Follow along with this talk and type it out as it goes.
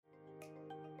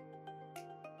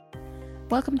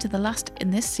Welcome to the last in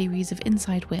this series of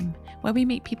Inside WIM, where we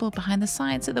meet people behind the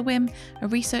science at the WIM, a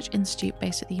research institute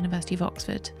based at the University of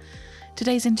Oxford.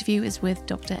 Today's interview is with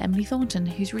Dr. Emily Thornton,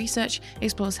 whose research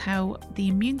explores how the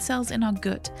immune cells in our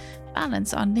gut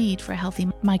balance our need for a healthy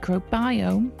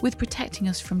microbiome with protecting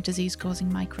us from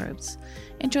disease-causing microbes.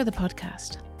 Enjoy the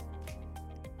podcast.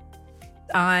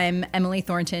 I'm Emily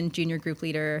Thornton, Junior Group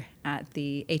Leader at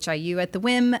the HIU at the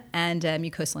WIM and a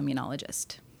mucosal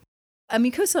immunologist. A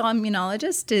mucosal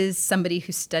immunologist is somebody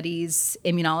who studies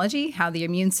immunology, how the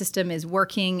immune system is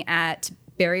working at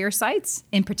barrier sites.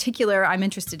 In particular, I'm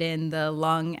interested in the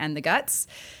lung and the guts.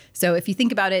 So if you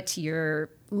think about it, your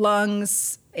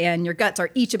lungs and your guts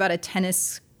are each about a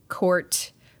tennis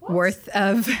court worth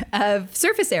of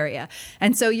surface area.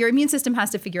 And so your immune system has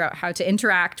to figure out how to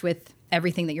interact with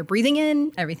everything that you're breathing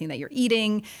in, everything that you're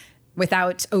eating,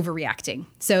 without overreacting.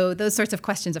 So those sorts of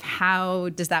questions of how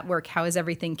does that work? How is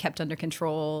everything kept under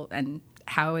control? And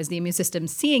how is the immune system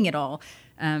seeing it all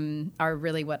are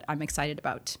really what I'm excited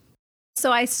about.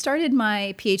 So I started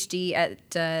my PhD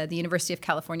at the University of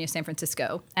California, San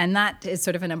Francisco, and that is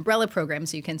sort of an umbrella program.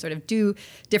 So you can sort of do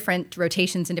different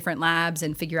rotations in different labs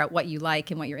and figure out what you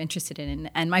like and what you're interested in.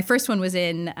 And my first one was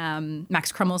in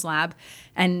Max Krummel's lab,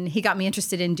 and he got me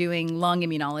interested in doing lung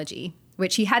immunology,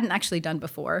 which he hadn't actually done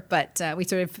before, but we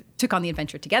sort of took on the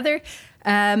adventure together.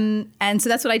 And so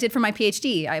that's what I did for my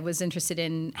PhD. I was interested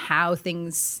in how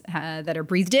things that are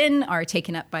breathed in are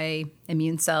taken up by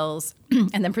immune cells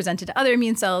and then presented to other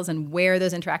immune cells and where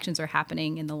those interactions are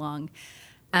happening in the lung.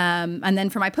 And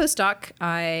then for my postdoc,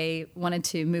 I wanted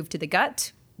to move to the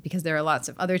gut because there are lots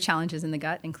of other challenges in the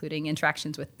gut, including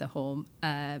interactions with the whole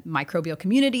microbial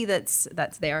community that's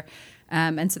there.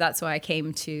 And so that's why I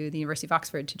came to the University of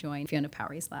Oxford to join Fiona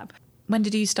Powery's lab. When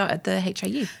did you start at the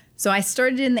HIU? So I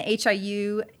started in the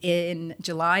HIU in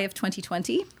July of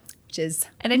 2020, which is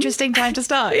an interesting time to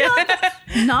start.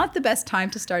 Not the best time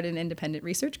to start an independent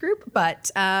research group,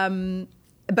 but I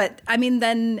mean,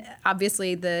 then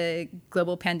obviously the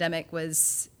global pandemic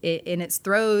was in its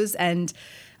throes, and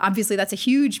obviously that's a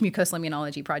huge mucosal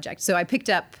immunology project. So I picked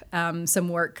up some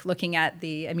work looking at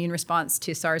the immune response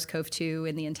to SARS-CoV-2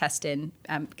 in the intestine.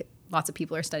 Lots of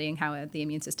people are studying how the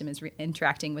immune system is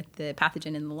interacting with the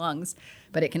pathogen in the lungs,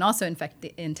 but it can also infect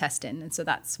the intestine. And so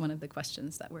that's one of the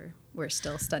questions that we're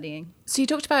still studying. So you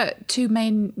talked about two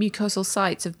main mucosal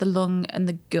sites of the lung and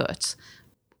the gut.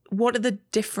 What are the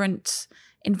different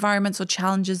environments or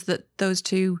challenges that those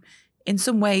two, in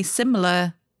some way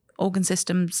similar organ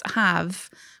systems, have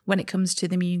when it comes to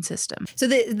the immune system? So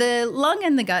the lung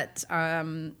and the gut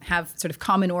have sort of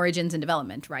common origins and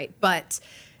development, right? But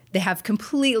they have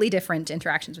completely different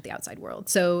interactions with the outside world.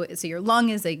 So your lung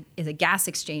is a gas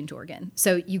exchange organ.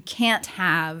 So you can't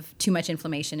have too much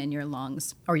inflammation in your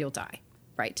lungs or you'll die,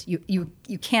 right? You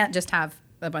can't just have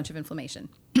a bunch of inflammation.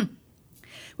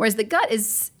 Whereas the gut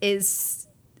is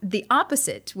the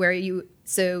opposite, where you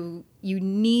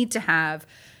need to have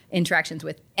interactions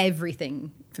with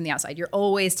everything from the outside. You're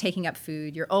always taking up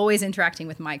food. You're always interacting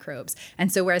with microbes.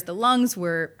 And so whereas the lungs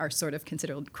are sort of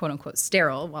considered quote unquote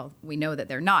sterile, well, we know that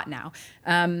they're not now,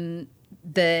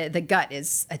 the gut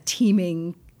is a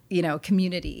teeming,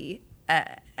 community.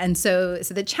 And so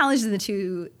the challenges in the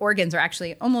two organs are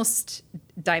actually almost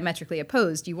diametrically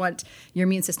opposed. You want your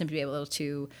immune system to be able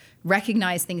to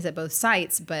recognize things at both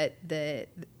sites, but the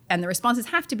responses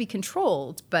have to be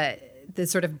controlled, but the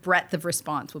sort of breadth of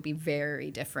response will be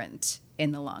very different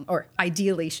in the lung, or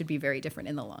ideally should be very different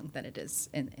in the lung than it is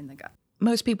in the gut.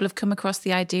 Most people have come across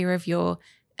the idea of your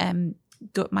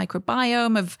gut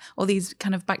microbiome, of all these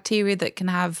kind of bacteria that can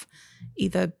have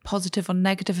either positive or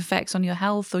negative effects on your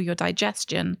health or your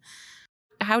digestion.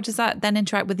 How does that then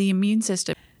interact with the immune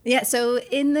system? Yeah, so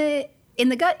in the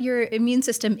gut, your immune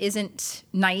system isn't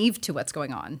naive to what's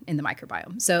going on in the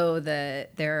microbiome. So there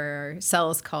are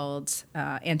cells called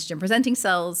antigen-presenting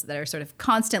cells that are sort of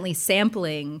constantly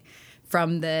sampling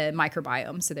from the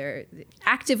microbiome. So they're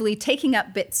actively taking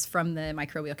up bits from the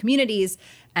microbial communities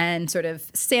and sort of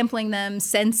sampling them,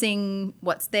 sensing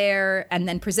what's there, and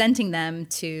then presenting them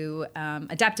to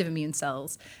adaptive immune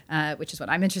cells, which is what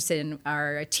I'm interested in,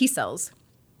 are T cells.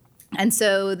 And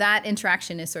so that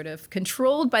interaction is sort of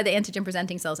controlled by the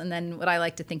antigen-presenting cells. And then what I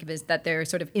like to think of is that they're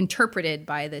sort of interpreted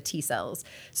by the T cells.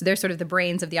 So they're sort of the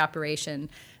brains of the operation.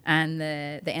 And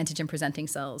the antigen-presenting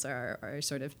cells are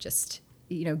sort of just,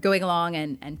 going along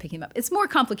and picking them up. It's more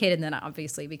complicated than that,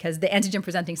 obviously, because the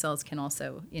antigen-presenting cells can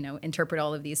also, interpret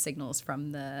all of these signals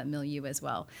from the milieu as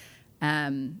well.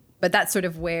 But that's sort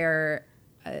of where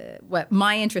what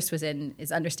my interest was in,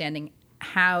 is understanding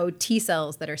how T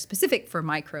cells that are specific for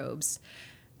microbes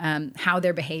how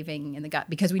they're behaving in the gut,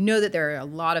 because we know that there are a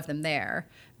lot of them there,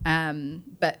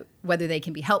 but whether they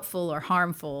can be helpful or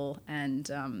harmful. And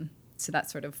so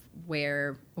that's sort of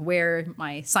where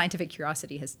my scientific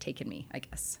curiosity has taken me, I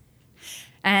guess.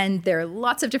 And there are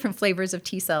lots of different flavors of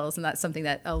T cells, and that's something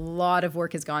that a lot of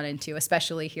work has gone into,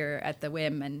 especially here at the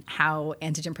WIM, and how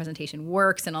antigen presentation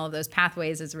works and all of those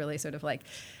pathways is really sort of like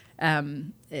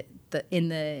in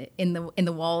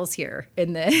the walls here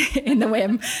in the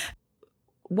WIM.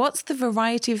 What's the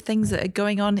variety of things that are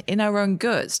going on in our own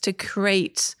guts to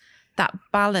create that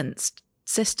balanced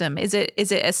system? Is it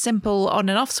a simple on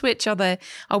and off switch? Are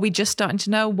we just starting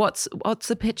to know what's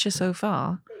the picture so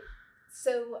far?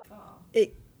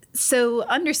 So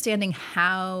understanding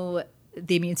how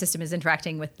the immune system is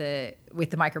interacting with the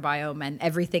microbiome and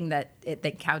everything that it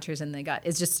encounters in the gut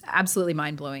is just absolutely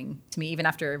mind-blowing to me, even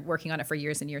after working on it for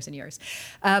years and years and years.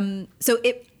 So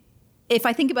if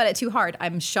I think about it too hard,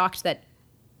 I'm shocked that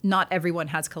not everyone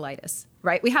has colitis,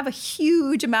 right? We have a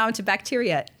huge amount of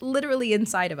bacteria literally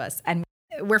inside of us, and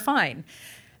we're fine.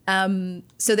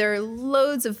 So there are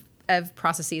loads of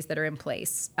processes that are in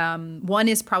place. One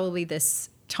is probably this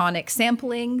tonic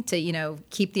sampling to,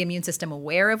 keep the immune system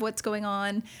aware of what's going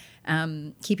on,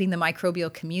 keeping the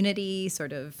microbial community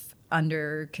sort of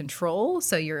under control.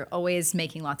 So you're always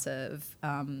making lots of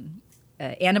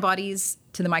antibodies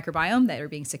to the microbiome that are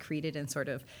being secreted and sort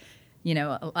of,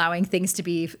 allowing things to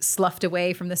be sloughed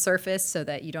away from the surface so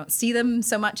that you don't see them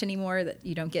so much anymore, that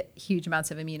you don't get huge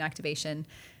amounts of immune activation.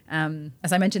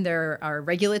 As I mentioned, there are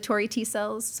regulatory T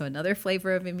cells, so another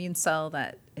flavor of immune cell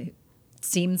that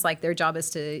seems like their job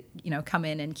is to, come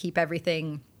in and keep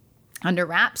everything under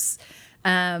wraps.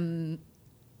 And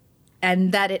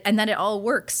that it all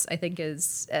works, I think,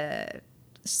 is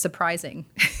surprising.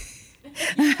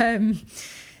 And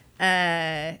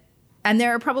there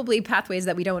are probably pathways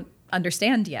that we don't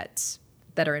understand yet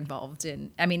that are involved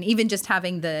in. I mean, even just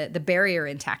having the barrier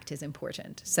intact is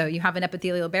important. So you have an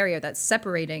epithelial barrier that's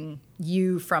separating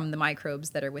you from the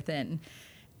microbes that are within.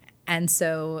 And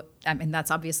so,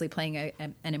 that's obviously playing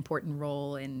an important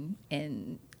role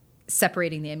in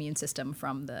separating the immune system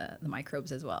from the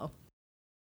microbes as well.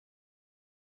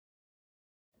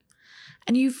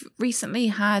 And you've recently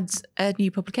had a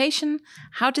new publication.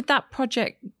 How did that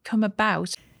project come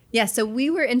about? Yeah, so we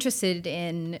were interested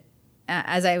in,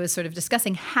 as I was sort of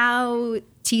discussing, how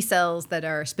T cells that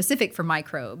are specific for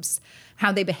microbes,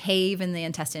 how they behave in the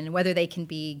intestine, and whether they can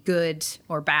be good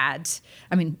or bad.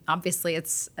 I mean, obviously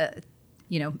it's, a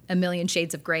million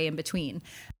shades of gray in between.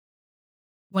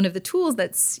 One of the tools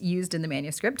that's used in the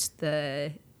manuscript,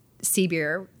 the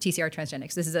CBER, TCR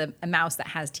transgenics, this is a mouse that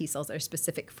has T cells that are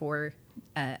specific for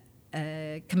a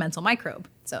commensal microbe.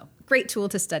 So great tool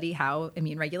to study how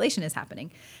immune regulation is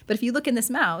happening. But if you look in this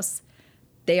mouse,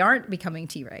 they aren't becoming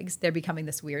Tregs. They're becoming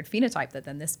this weird phenotype that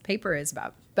then this paper is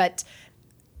about. But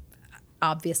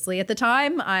obviously at the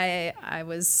time, I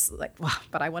was like, well,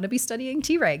 but I want to be studying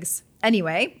Tregs.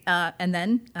 Anyway, and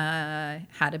then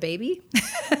had a baby,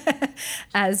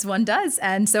 as one does.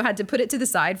 And so had to put it to the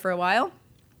side for a while.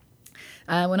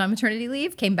 Went on maternity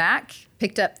leave, came back,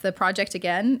 picked up the project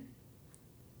again.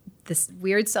 This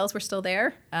weird cells were still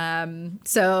there.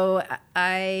 So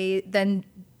I then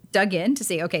dug in to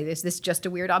see, okay, is this just a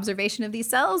weird observation of these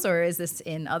cells, or is this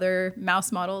in other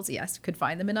mouse models? Yes, could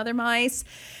find them in other mice.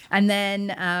 And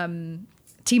then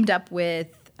teamed up with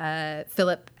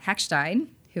Philip Hackstein,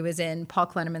 who was in Paul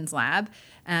Klennemann's lab,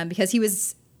 because he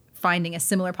was finding a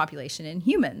similar population in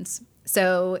humans.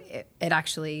 So it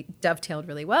actually dovetailed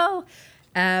really well.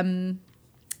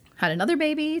 Had another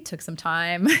baby, took some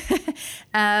time.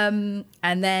 And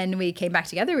then we came back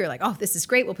together. We were like, oh, this is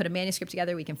great. We'll put a manuscript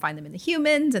together. We can find them in the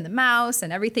humans and the mouse,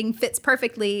 and everything fits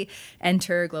perfectly.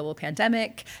 Enter global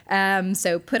pandemic.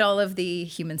 So put all of the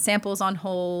human samples on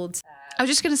hold. I was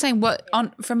just going to say,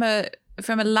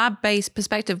 from a lab-based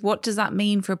perspective, what does that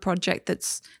mean for a project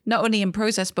that's not only in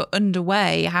process but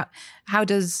underway? How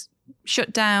does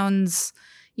shutdowns,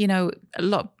 a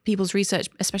lot of people's research,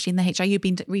 especially in the HIU,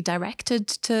 being redirected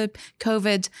to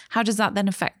COVID? How does that then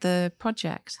affect the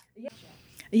project?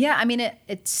 Yeah, I mean,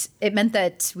 it meant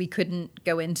that we couldn't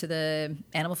go into the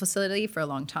animal facility for a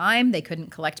long time. They couldn't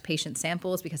collect patient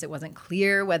samples because it wasn't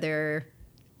clear whether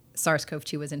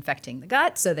SARS-CoV-2 was infecting the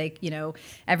gut. So they,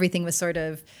 everything was sort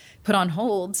of put on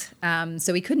hold.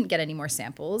 So we couldn't get any more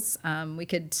samples. We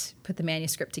could put the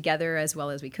manuscript together as well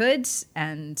as we could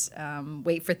and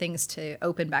wait for things to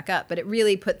open back up. But it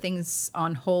really put things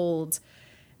on hold.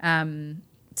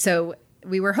 So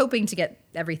we were hoping to get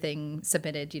everything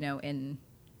submitted, in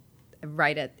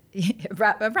right at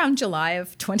around July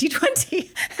of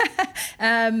 2020.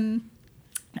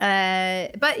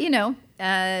 But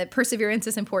perseverance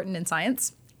is important in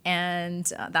science, and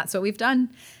that's what we've done.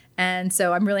 And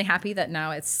so I'm really happy that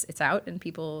now it's out and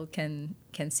people can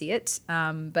see it.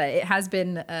 But it has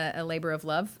been a labor of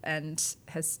love and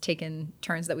has taken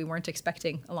turns that we weren't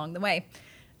expecting along the way.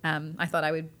 I thought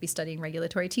I would be studying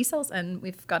regulatory T cells, and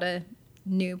we've got a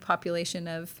new population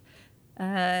of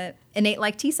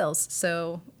innate-like T cells.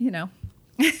 So,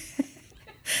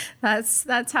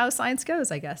 that's how science goes,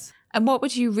 I guess. And what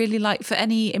would you really like for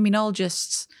any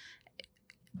immunologists?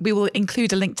 We will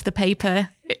include a link to the paper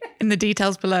in the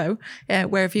details below,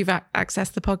 wherever you've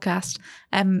accessed the podcast.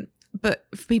 But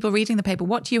for people reading the paper,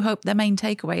 what do you hope their main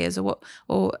takeaway is,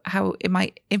 or how it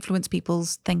might influence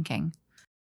people's thinking?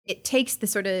 It takes the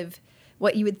sort of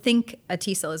what you would think a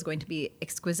T cell is going to be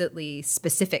exquisitely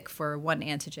specific for one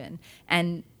antigen,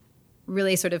 and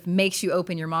really sort of makes you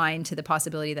open your mind to the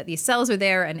possibility that these cells are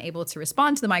there and able to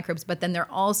respond to the microbes, but then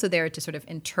they're also there to sort of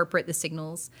interpret the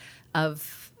signals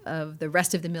of the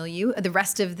rest of the milieu, the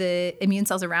rest of the immune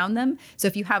cells around them. So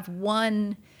if you have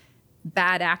one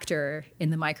bad actor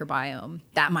in the microbiome,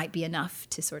 that might be enough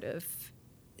to sort of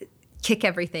kick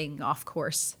everything off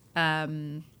course.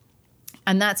 And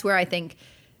that's where I think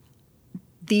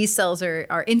these cells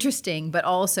are interesting, but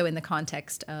also in the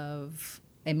context of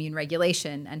immune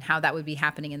regulation and how that would be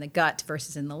happening in the gut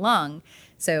versus in the lung.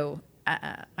 So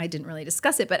I didn't really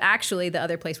discuss it, but actually the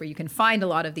other place where you can find a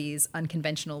lot of these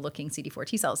unconventional looking CD4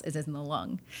 T cells is in the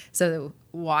lung. So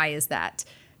why is that?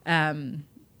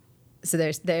 So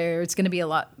there's going to be a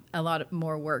lot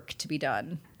more work to be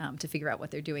done to figure out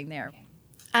what they're doing there.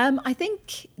 I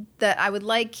think that I would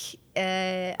like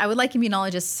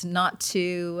immunologists not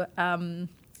to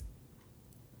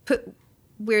put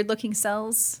weird looking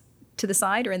cells to the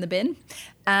side or in the bin.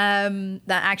 That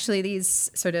actually these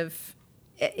sort of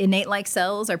innate-like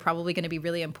cells are probably going to be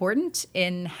really important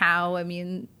in how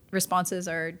immune responses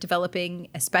are developing,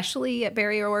 especially at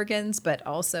barrier organs, but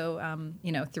also,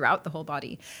 throughout the whole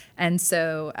body. And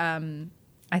so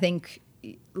I think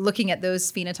looking at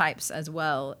those phenotypes as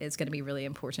well is going to be really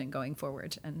important going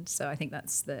forward. And so I think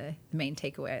that's the main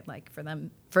takeaway I'd like for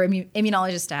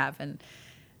immunologists to have. And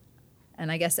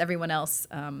I guess everyone else,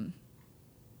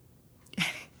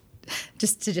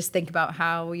 just think about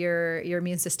how your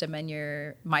immune system and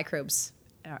your microbes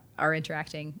are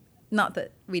interacting. Not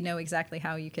that we know exactly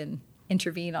how you can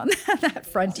intervene on that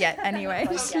front yet anyway.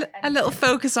 Just a little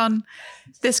focus on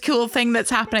this cool thing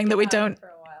that's happening that we don't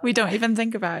even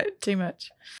think about too much.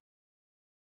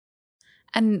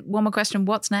 And one more question,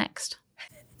 what's next?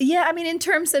 Yeah, I mean, in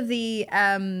terms of the,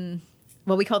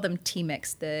 we call them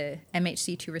T-mix, the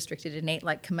MHC2 restricted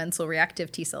innate-like commensal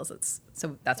reactive T cells.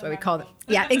 That's why we call them.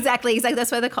 Yeah, exactly.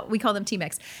 That's why we call them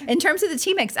T-mix. In terms of the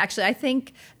T-mix, actually, I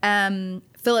think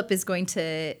Philip is going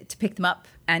to pick them up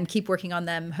and keep working on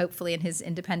them, hopefully in his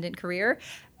independent career.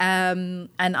 And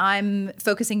I'm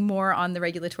focusing more on the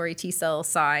regulatory T cell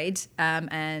side.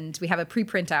 And we have a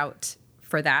preprint out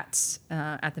for that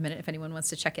at the minute, if anyone wants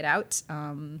to check it out,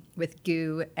 with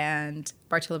Gu and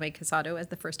Bartolome Casado as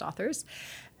the first authors.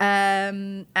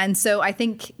 And so I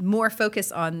think more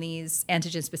focus on these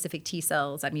antigen-specific T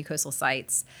cells at mucosal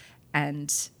sites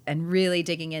and really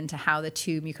digging into how the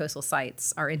two mucosal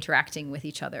sites are interacting with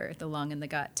each other, the lung and the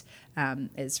gut,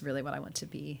 is really what I want to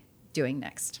be doing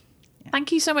next. Yeah.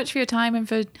 Thank you so much for your time and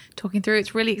for talking through.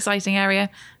 It's a really exciting area,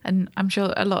 and I'm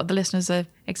sure a lot of the listeners are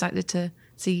excited to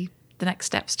see the next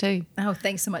steps too. Oh,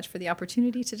 thanks so much for the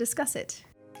opportunity to discuss it.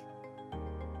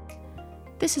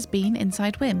 This has been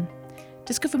Inside WIM.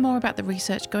 Discover more about the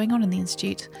research going on in the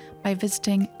Institute by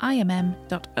visiting imm.ox.ac.uk.